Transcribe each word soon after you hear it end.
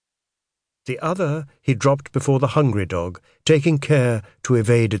The other he dropped before the hungry dog, taking care to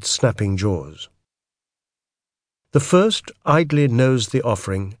evade its snapping jaws. The first idly nosed the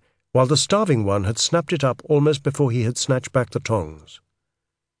offering, while the starving one had snapped it up almost before he had snatched back the tongs.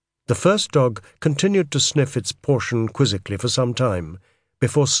 The first dog continued to sniff its portion quizzically for some time,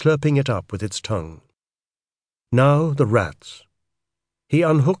 before slurping it up with its tongue. Now the rats. He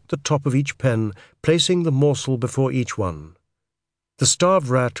unhooked the top of each pen, placing the morsel before each one. The starved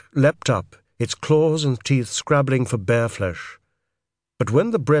rat leapt up, its claws and teeth scrabbling for bare flesh. But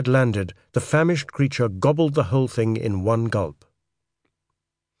when the bread landed, the famished creature gobbled the whole thing in one gulp.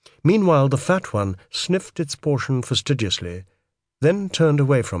 Meanwhile, the fat one sniffed its portion fastidiously, then turned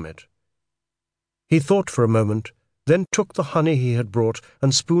away from it. He thought for a moment, then took the honey he had brought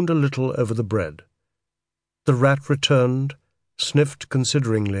and spooned a little over the bread. The rat returned, sniffed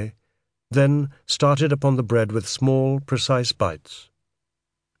consideringly, then started upon the bread with small, precise bites.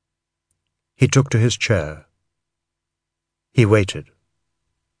 He took to his chair. He waited.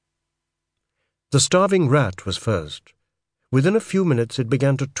 The starving rat was first. Within a few minutes it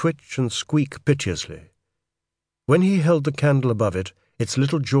began to twitch and squeak piteously. When he held the candle above it, its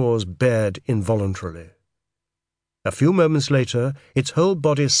little jaws bared involuntarily. A few moments later, its whole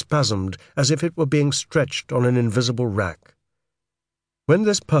body spasmed as if it were being stretched on an invisible rack. When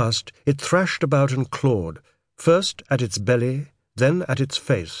this passed, it thrashed about and clawed, first at its belly, then at its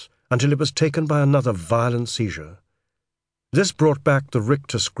face, until it was taken by another violent seizure. This brought back the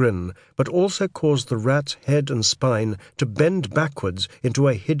rictus grin, but also caused the rat's head and spine to bend backwards into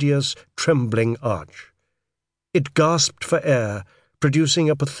a hideous, trembling arch. It gasped for air, producing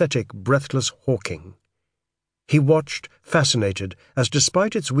a pathetic, breathless hawking. He watched, fascinated, as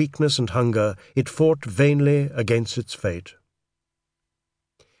despite its weakness and hunger, it fought vainly against its fate.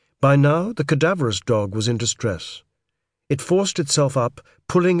 By now the cadaverous dog was in distress. It forced itself up,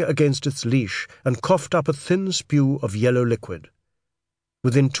 pulling against its leash, and coughed up a thin spew of yellow liquid.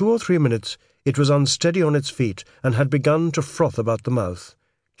 Within 2 or 3 minutes it was unsteady on its feet and had begun to froth about the mouth,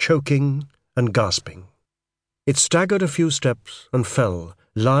 choking and gasping. It staggered a few steps and fell,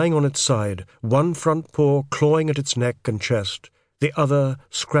 lying on its side, one front paw clawing at its neck and chest, the other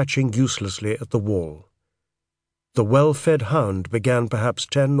scratching uselessly at the wall. The well-fed hound began perhaps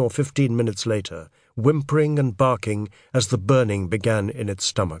 10 or 15 minutes later, whimpering and barking as the burning began in its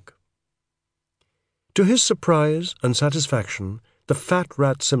stomach. To his surprise and satisfaction, the fat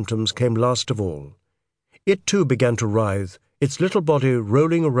rat's symptoms came last of all. It too began to writhe, its little body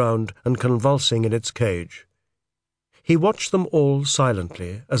rolling around and convulsing in its cage. He watched them all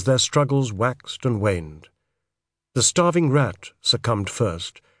silently as their struggles waxed and waned. The starving rat succumbed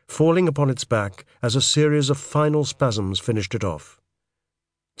first, falling upon its back as a series of final spasms finished it off.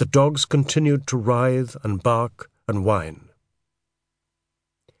 The dogs continued to writhe and bark and whine.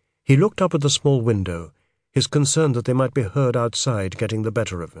 He looked up at the small window, his concern that they might be heard outside getting the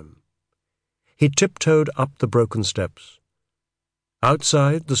better of him. He tiptoed up the broken steps.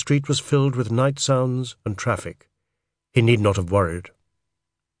 Outside, the street was filled with night sounds and traffic. He need not have worried.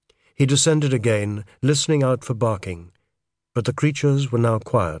 He descended again, listening out for barking, but the creatures were now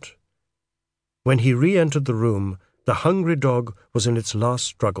quiet. When he re-entered the room, the hungry dog was in its last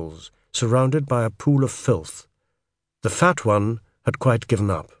struggles, surrounded by a pool of filth. The fat one had quite given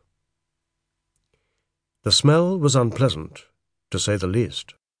up. The smell was unpleasant, to say the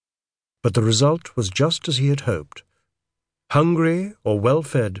least, but the result was just as he had hoped. Hungry or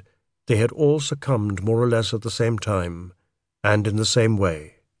well-fed, they had all succumbed more or less at the same time, and in the same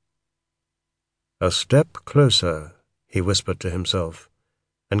way. "A step closer," he whispered to himself,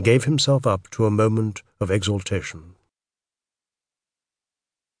 and gave himself up to a moment of exaltation.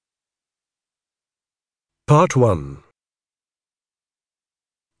 Part 1.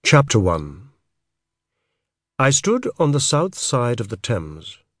 Chapter 1. I stood on the south side of the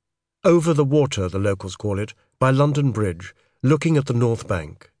Thames, over the water, the locals call it, by London Bridge, looking at the north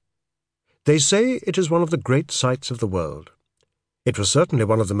bank. They say it is one of the great sights of the world. It was certainly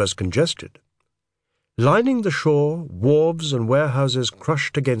one of the most congested. Lining the shore, wharves and warehouses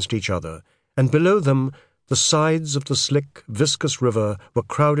crushed against each other, and below them the sides of the slick, viscous river were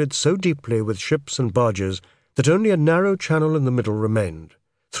crowded so deeply with ships and barges that only a narrow channel in the middle remained,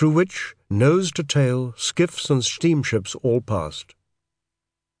 through which, nose to tail, skiffs and steamships all passed.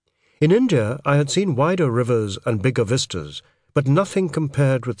 In India I had seen wider rivers and bigger vistas, but nothing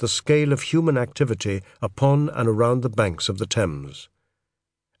compared with the scale of human activity upon and around the banks of the Thames.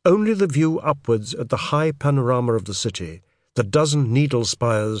 Only the view upwards at the high panorama of the city, the dozen needle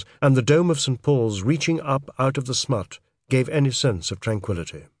spires and the dome of St. Paul's reaching up out of the smut, gave any sense of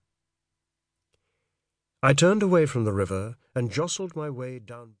tranquillity. I turned away from the river and jostled my way down.